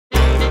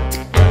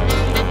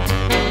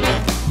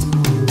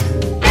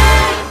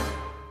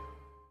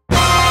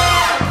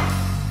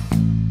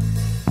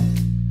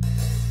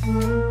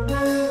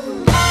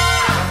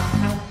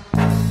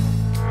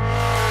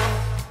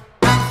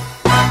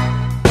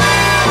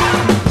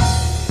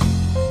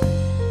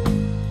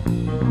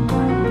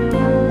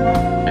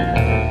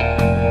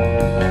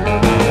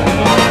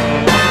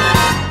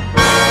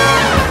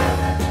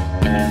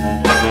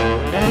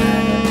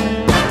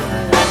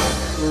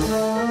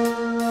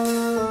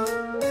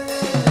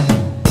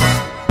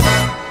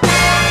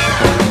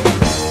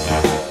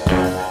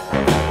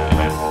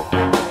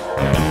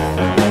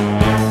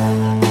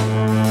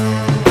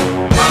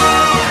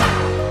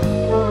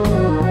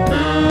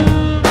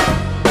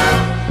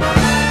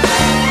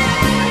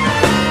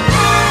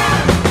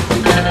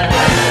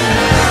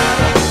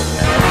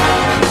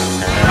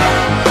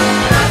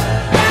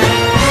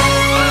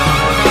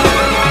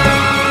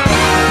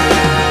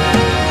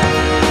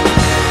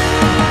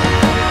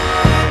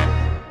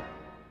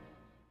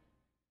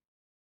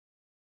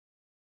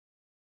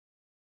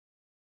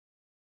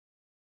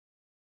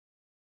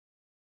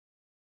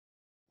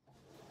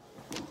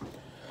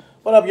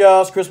What up,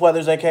 y'all? It's Chris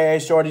Weathers, aka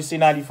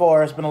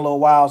Shortyc94. It's been a little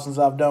while since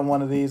I've done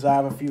one of these. I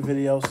have a few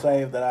videos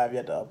saved that I have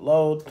yet to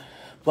upload.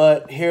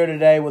 But here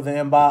today with the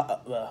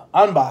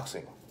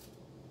unboxing.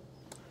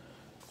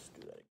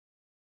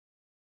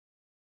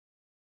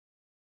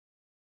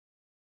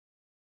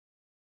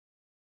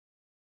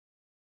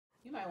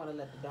 You might want to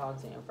let the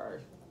dogs in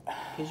first,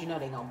 because you know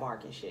they gonna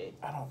bark and shit.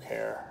 I don't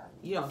care.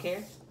 You don't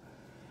care?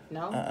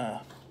 No?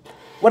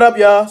 What up,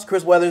 y'all? It's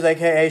Chris Weathers,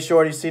 aka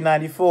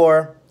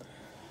Shortyc94.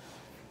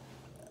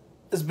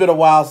 It's been a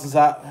while since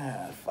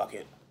fuck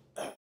it.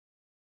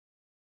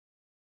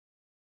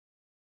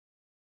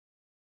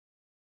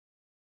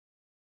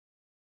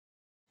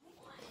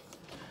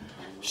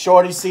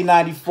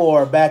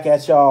 Shortyc94 back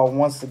at y'all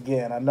once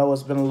again. I know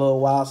it's been a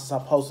little while since I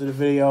posted a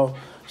video.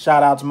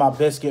 Shout out to my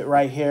biscuit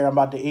right here. I'm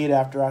about to eat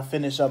after I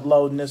finish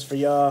uploading this for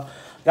y'all.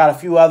 Got a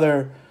few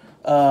other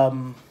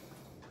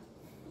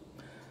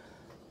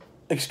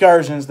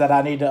excursions that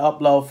I need to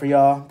upload for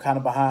y'all. I'm kind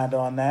of behind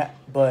on that.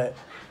 But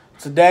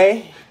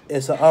today,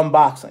 it's an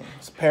unboxing.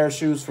 It's a pair of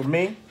shoes for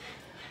me,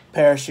 a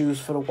pair of shoes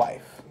for the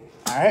wife.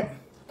 All right?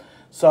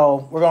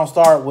 So, we're going to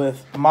start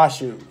with my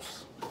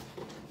shoes.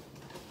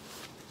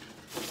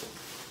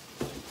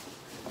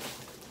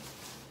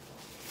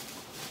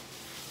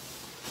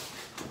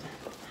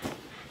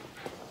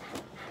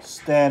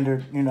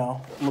 Standard, you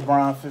know,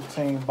 LeBron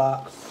 15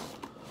 box,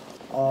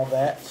 all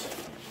that.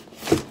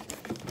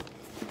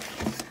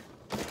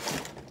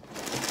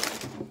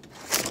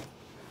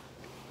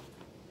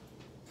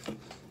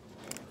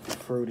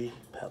 Fruity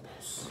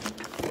Pebbles.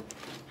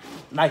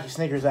 Nike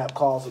Sneakers app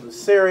calls it a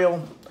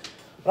cereal,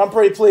 but I'm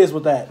pretty pleased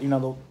with that. You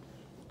know,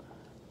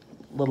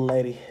 the little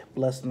lady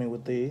blessed me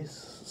with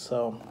these.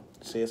 So,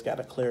 see, it's got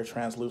a clear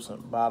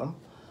translucent bottom,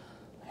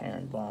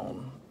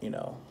 herringbone, you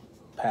know,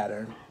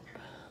 pattern.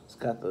 It's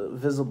got the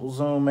visible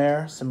zoom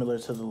air, similar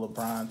to the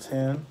LeBron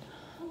 10.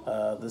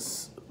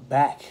 This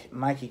back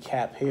Nike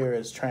cap here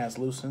is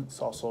translucent. It's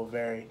also a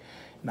very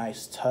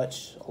nice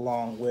touch,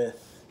 along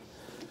with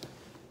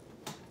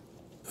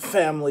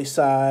family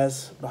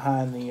size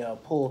behind the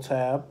pull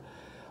tab.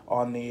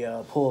 On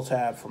the pull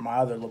tab for my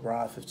other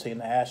LeBron 15,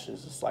 the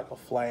Ashes, it's like a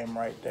flame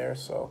right there.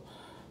 So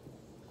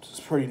it's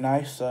pretty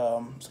nice.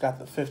 It's got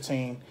the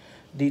 15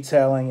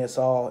 detailing. It's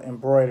all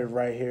embroidered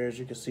right here. As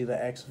you can see, the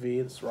XV,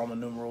 it's Roman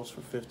numerals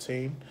for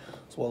 15,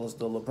 as well as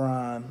the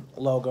LeBron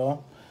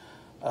logo.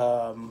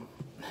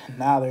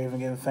 Now they're even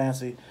getting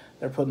fancy.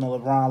 They're putting the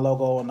LeBron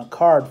logo in the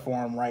card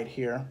form right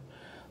here.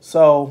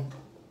 So,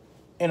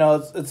 you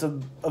know, it's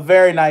a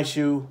very nice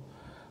shoe.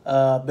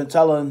 Been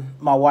telling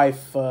my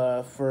wife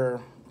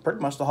for pretty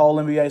much the whole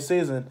NBA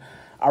season,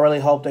 I really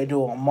hope they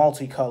do a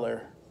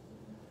multicolor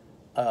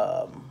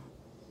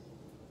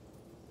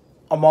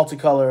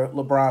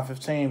LeBron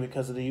 15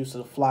 because of the use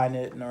of the fly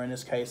knit, or in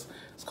this case,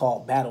 it's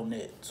called battle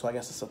knit. So I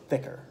guess it's a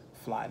thicker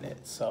fly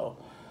knit. So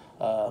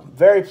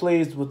very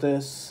pleased with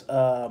this.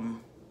 You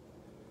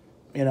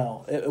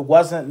know, it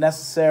wasn't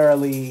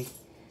necessarily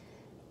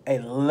a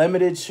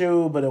limited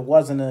shoe, but it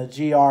wasn't a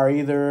GR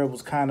either. It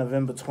was kind of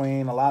in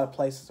between a lot of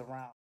places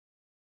around.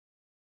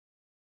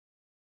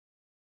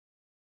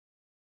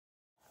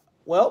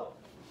 Well,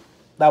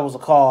 that was a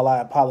call. I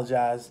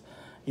apologize,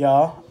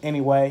 y'all.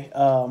 Anyway,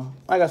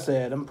 like I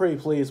said, I'm pretty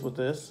pleased with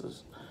this.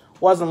 It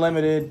wasn't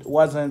limited,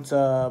 wasn't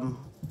a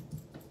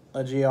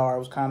GR. It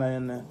was kind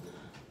of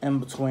in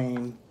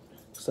between.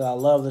 So I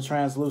love the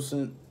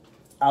translucent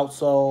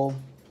outsole.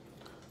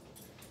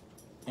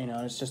 You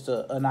know, it's just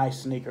a nice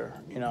sneaker.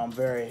 You know, I'm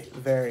very,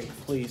 very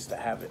pleased to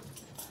have it.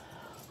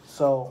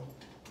 So,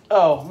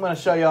 I'm going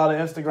to show y'all the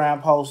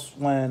Instagram post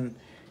when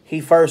he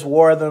first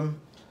wore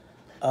them.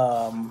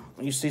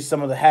 You see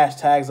some of the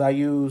hashtags I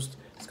used.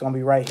 It's going to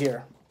be right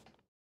here.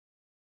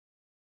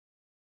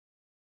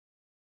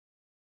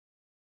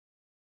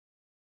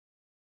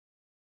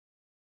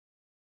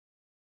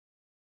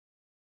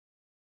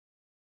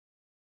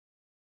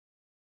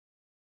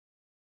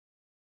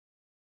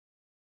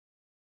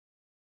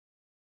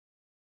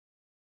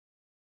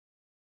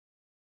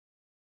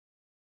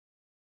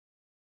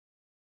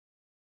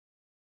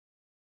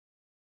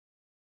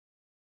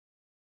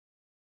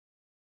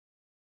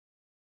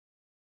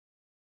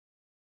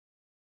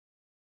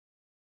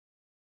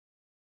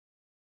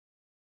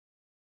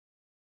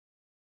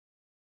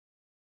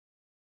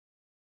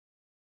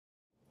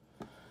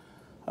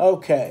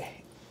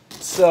 Okay,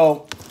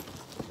 so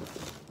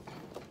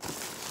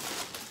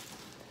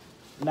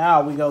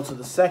now we go to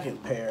the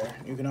second pair.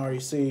 You can already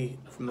see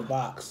from the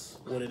box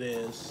what it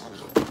is.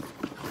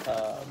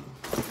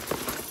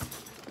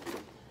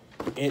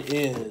 It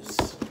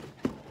is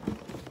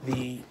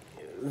the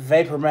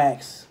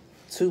Vapormax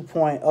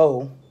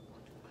 2.0.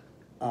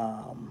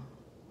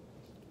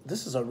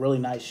 This is a really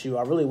nice shoe.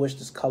 I really wish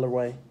this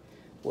colorway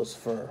was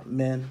for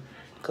men,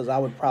 because I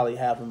would probably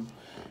have them.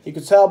 You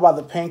can tell by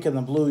the pink and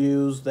the blue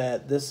used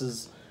that this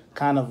is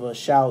kind of a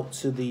shout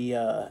to the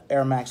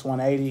Air Max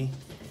 180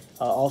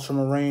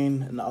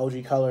 Ultramarine in the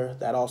OG color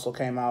that also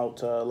came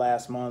out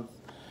last month.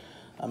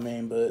 I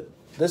mean, but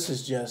this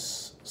is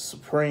just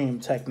supreme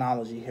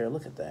technology here.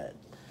 Look at that.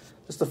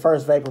 it's the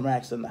first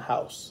Vapormax in the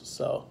house.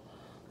 So,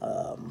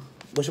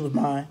 wish it was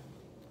mine.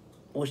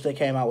 Wish they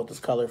came out with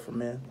this color for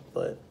men,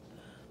 but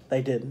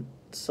they didn't.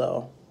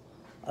 So,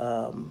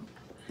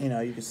 you know,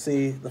 you can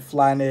see the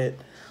fly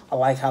knit. I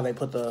like how they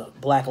put the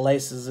black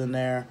laces in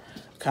there,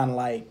 kind of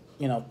like,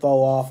 you know, throw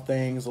off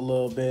things a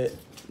little bit,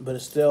 but it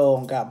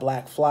still got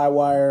black fly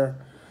wire,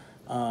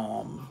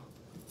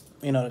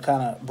 you know, to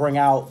kind of bring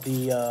out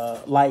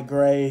the light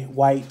gray,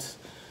 white,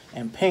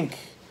 and pink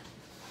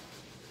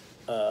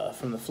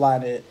from the fly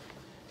knit.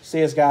 See,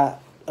 it's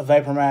got a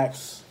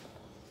Vapormax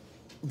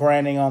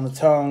branding on the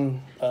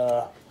tongue.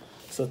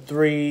 It's a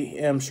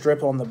 3M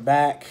strip on the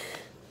back.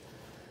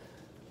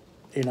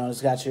 You know,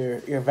 it's got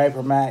your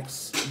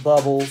Vapormax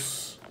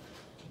bubbles.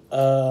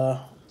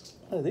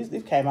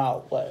 These came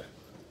out, what,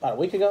 about a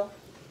week ago?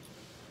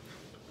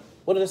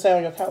 What did it say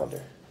on your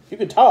calendar? You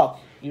can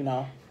talk, you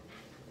know.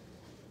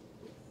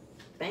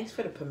 Thanks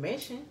for the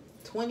permission.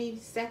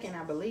 22nd,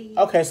 I believe.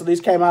 Okay, so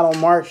these came out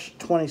on March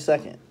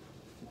 22nd.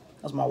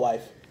 That's my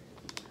wife.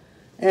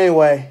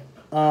 Anyway,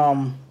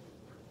 I'm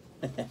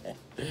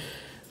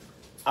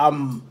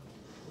in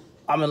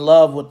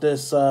love with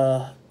this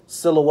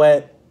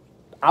silhouette.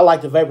 I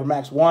like the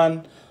Vapormax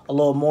 1 a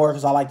little more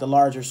because I like the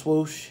larger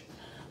swoosh.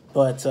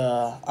 But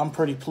I'm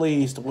pretty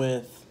pleased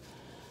with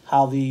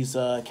how these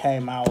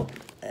came out.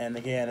 And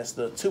again, it's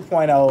the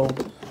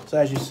 2.0. So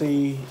as you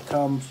see, it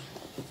comes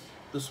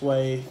this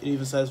way. It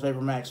even says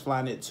Vapormax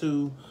Fly Knit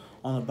 2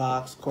 on the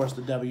box. Of course,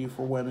 the W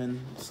for women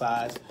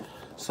size.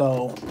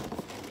 So,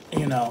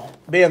 you know,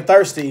 being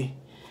thirsty,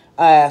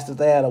 I asked if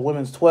they had a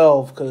women's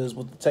 12 because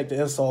to take the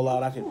insole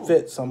out, I could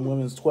fit some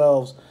women's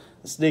 12s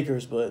and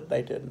sneakers, but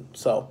they didn't.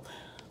 So,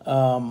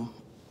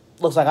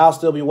 looks like I'll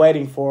still be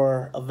waiting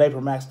for a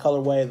Vapormax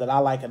colorway that I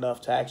like enough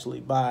to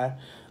actually buy.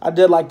 I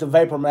did like the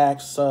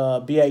Vapormax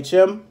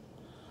BHM,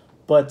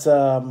 but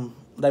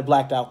they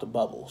blacked out the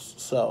bubbles.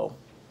 So,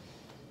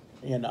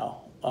 you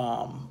know,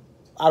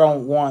 I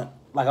don't want,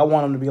 like, I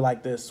want them to be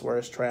like this where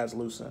it's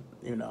translucent,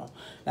 you know.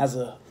 As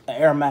an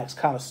Air Max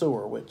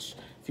connoisseur, which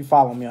if you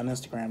follow me on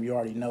Instagram, you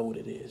already know what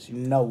it is. You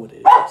know what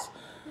it is.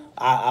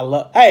 I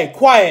love, hey,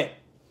 quiet.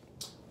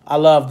 I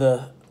love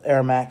the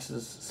Air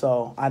Maxes,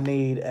 so I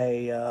need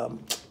a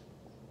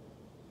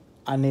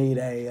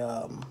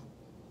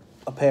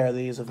pair of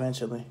these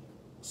eventually.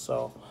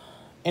 So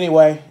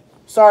anyway,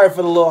 sorry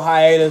for the little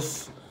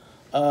hiatus.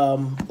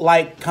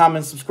 Like,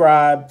 comment,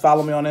 subscribe,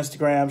 follow me on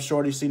Instagram,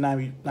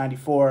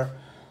 Shortyc94.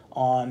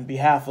 On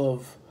behalf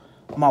of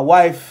my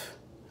wife,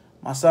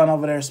 my son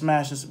over there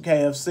smashing some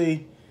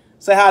KFC.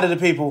 Say hi to the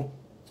people.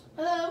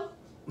 Hello.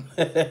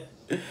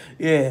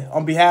 Yeah,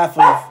 on behalf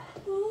of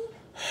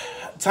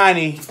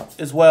Tiny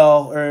as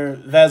well, or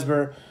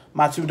Vesper,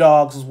 my 2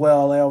 dogs as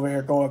well. They over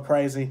here going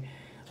crazy.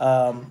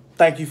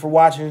 Thank you for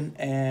watching,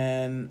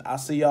 and I'll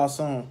see y'all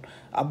soon.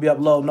 I'll be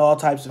uploading all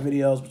types of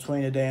videos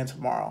between today and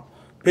tomorrow.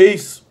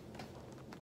 Peace.